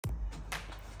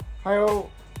Hey all,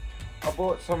 I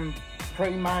bought some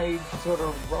pre-made sort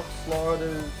of rock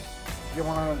sliders, if you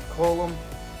want to call them.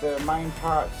 The main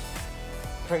parts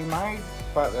pre-made,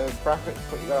 but the brackets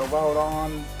that you got to weld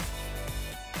on,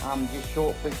 just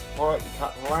short bits of pipe, you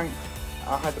cut the length.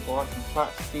 I had to buy some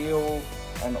flat steel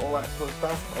and all that sort of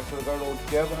stuff. I sort of got it all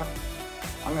together.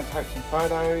 I'm going to take some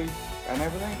photos and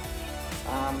everything,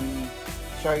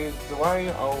 show you the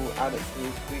way. I'll add it to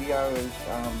this video as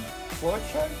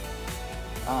slideshow.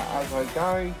 As I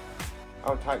go,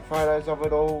 I'll take photos of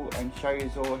it all and show you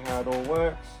all how it all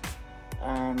works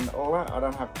and all that. I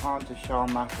don't have time to show a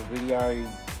massive video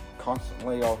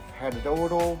constantly of how to do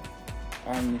it all,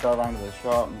 and you go around to the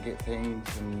shop and get things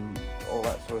and all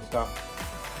that sort of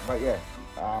stuff. But yeah,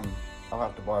 I'll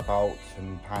have to buy bolts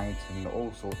and paint and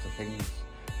all sorts of things,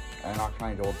 and I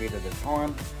can only do a bit at a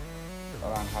time.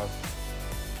 I don't have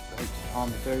heaps of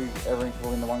time to do everything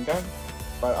all in the one go,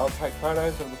 but I'll take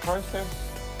photos of the process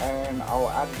and I'll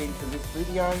add it into this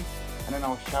video, and then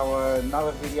I'll show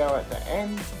another video at the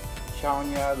end showing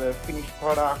you the finished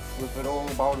product with it all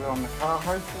bolted on the car,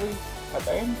 hopefully at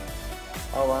the end.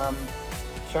 I'll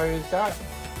show you that.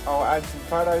 I'll add some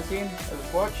photos in as a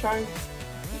slideshow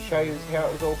to show you how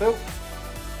it was all built,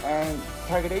 and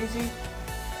take it easy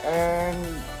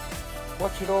and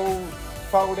watch it all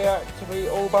fold out to be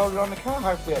all bolted on the car,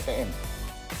 hopefully at the end.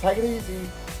 Take it easy,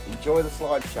 enjoy the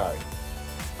slideshow.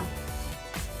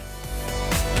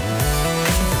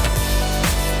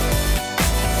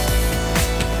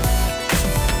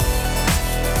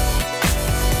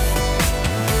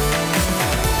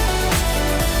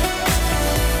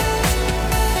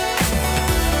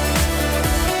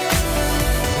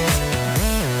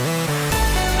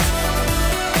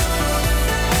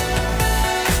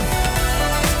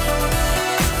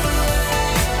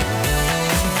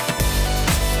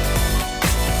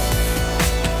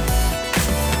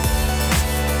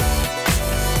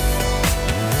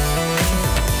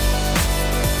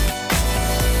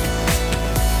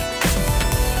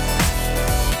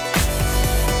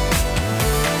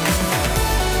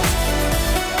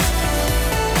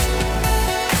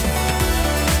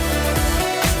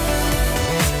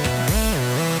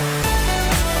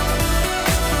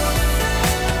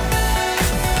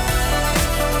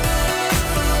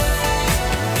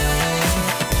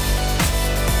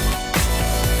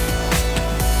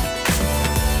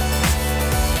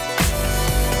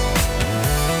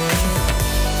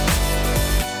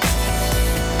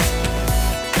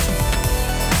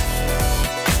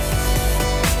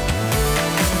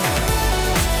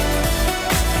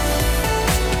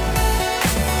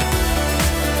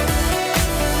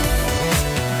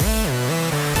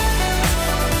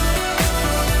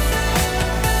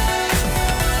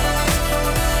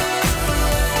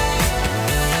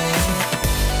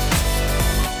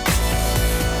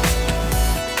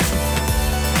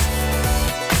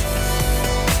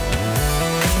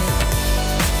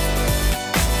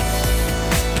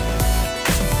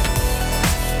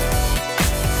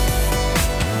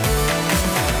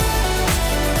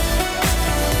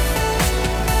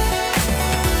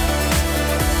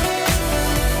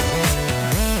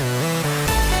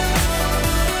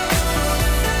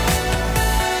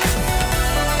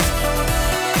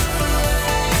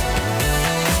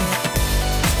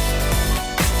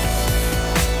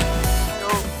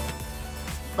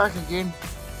 Back again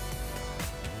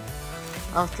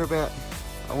after about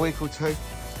a week or two.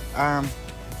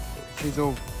 She's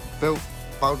all built,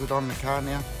 bolted on the car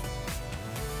now.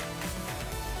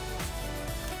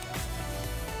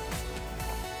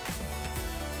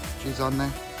 She's on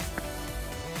there.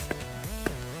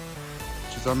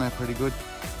 She's on there pretty good,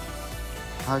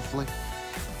 hopefully.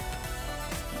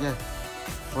 Yeah,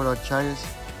 thought I'd show you.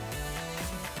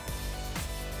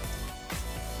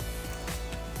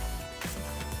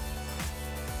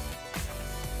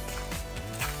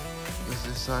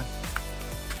 So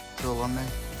it's all on there.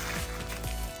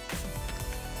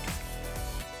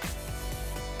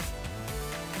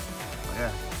 But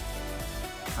yeah,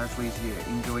 hopefully you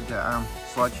enjoyed the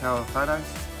slideshow of photos.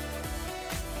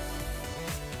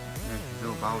 Yeah, she's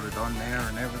all bolted on there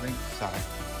and everything, so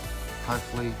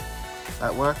hopefully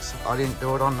that works. I didn't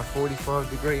do it on the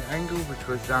 45-degree angle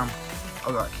because I've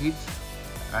got kids,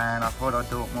 and I thought I'd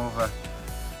do it more of a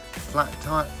flat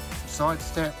type side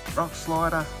step rock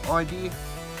slider idea.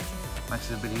 Makes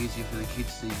it a bit easier for the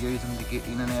kids to use them to get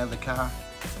in and out of the car.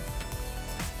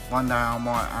 One day I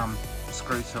might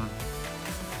screw some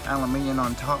aluminium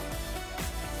on top,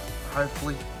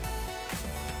 hopefully.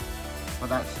 But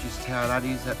that's just how that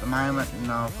is at the moment, and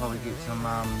I'll probably get some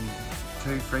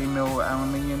 2-3 mil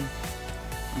aluminium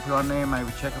and put on there,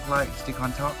 maybe checker plate, stick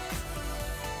on top.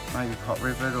 maybe hot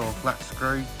rivet or flat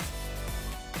screw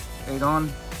it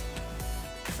on.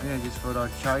 But yeah, just thought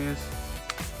I'd show you.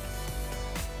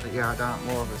 But yeah, I don't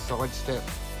more of a side step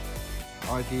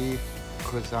idea,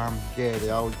 because yeah,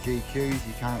 the old GQs,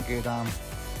 you can't get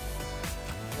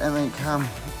anything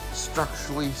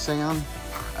structurally sound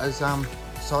as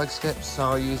side steps,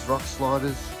 so I use rock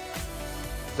sliders.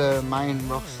 The main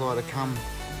rock slider come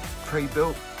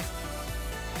pre-built.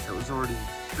 It was already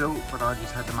built, but I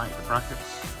just had to make the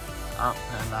brackets up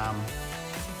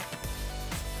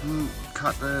and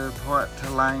cut the pipe to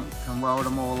length and weld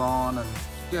them all on, and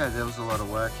yeah, there was a lot of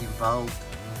work involved.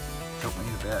 It took me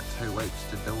about 2 weeks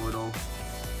to do it all,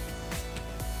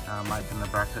 making the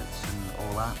brackets and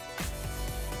all that,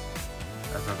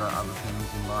 as I've got other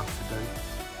things in life to do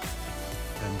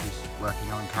than just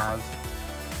working on cars.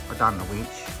 I've done the winch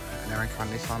and everything on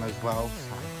this one as well,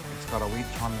 so it's got a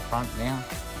winch on the front now,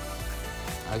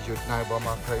 as you'd know by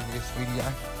my previous video.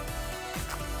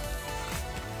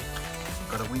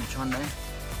 Got a winch on there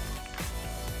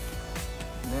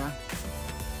now.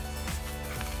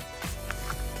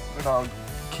 Good old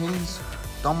King's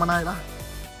Dominator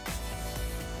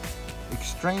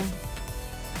Extreme.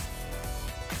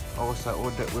 Also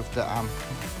ordered it with the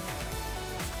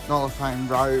Nolophane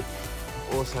rope.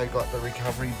 Also got the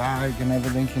recovery bag and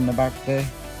everything in the back there.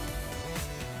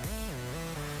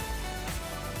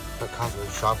 That comes with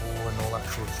a shovel and all that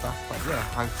sort of stuff. But yeah,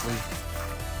 hopefully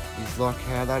you like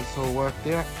how that's all worked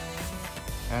out.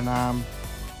 And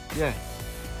yeah,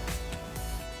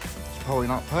 it's probably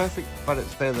not perfect, but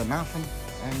it's better than nothing.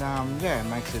 And yeah, it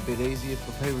makes it a bit easier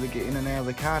for people to get in and out of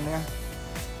the car now.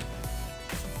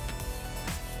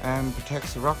 And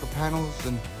protects the rocker panels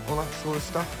and all that sort of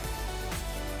stuff.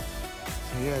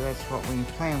 So yeah, that's what my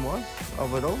plan was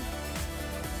of it all.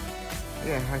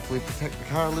 Yeah, hopefully protect the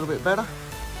car a little bit better.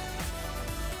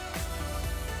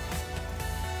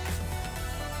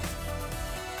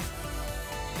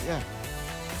 But yeah,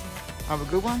 have a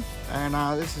good one. And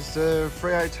this is the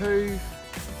 302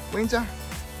 Windsor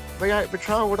V8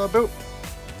 Patrol, what I built.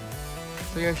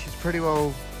 So yeah, she's pretty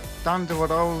well done to what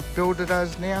I'll build it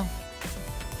as now.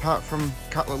 Apart from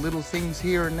a couple of little things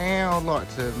here and there, I'd like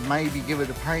to maybe give it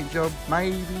a paint job,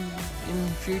 maybe in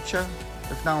the future,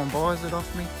 if no one buys it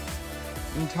off me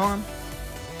in time.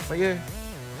 But yeah,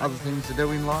 other things to do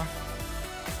in life.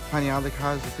 Plenty of other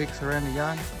cars to fix around the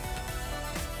yard.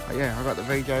 But yeah, I got the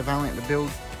VJ Valiant to build.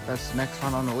 That's the next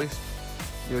one on the list.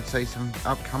 You would see some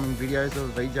upcoming videos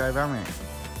of the VJ Valiant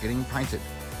getting painted.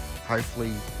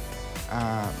 Hopefully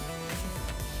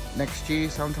next year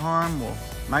sometime, or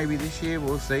maybe this year.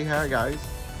 We'll see how it goes.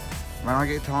 When I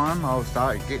get time, I'll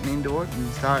start getting into it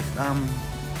and start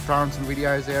throwing some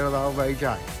videos out of the old VJ.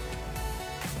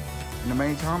 In the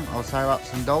meantime, I'll save up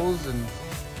some dollars and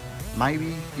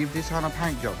maybe give this on a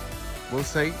paint job. We'll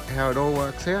see how it all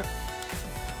works out.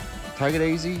 Take it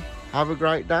easy, have a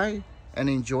great day, and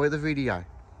enjoy the video.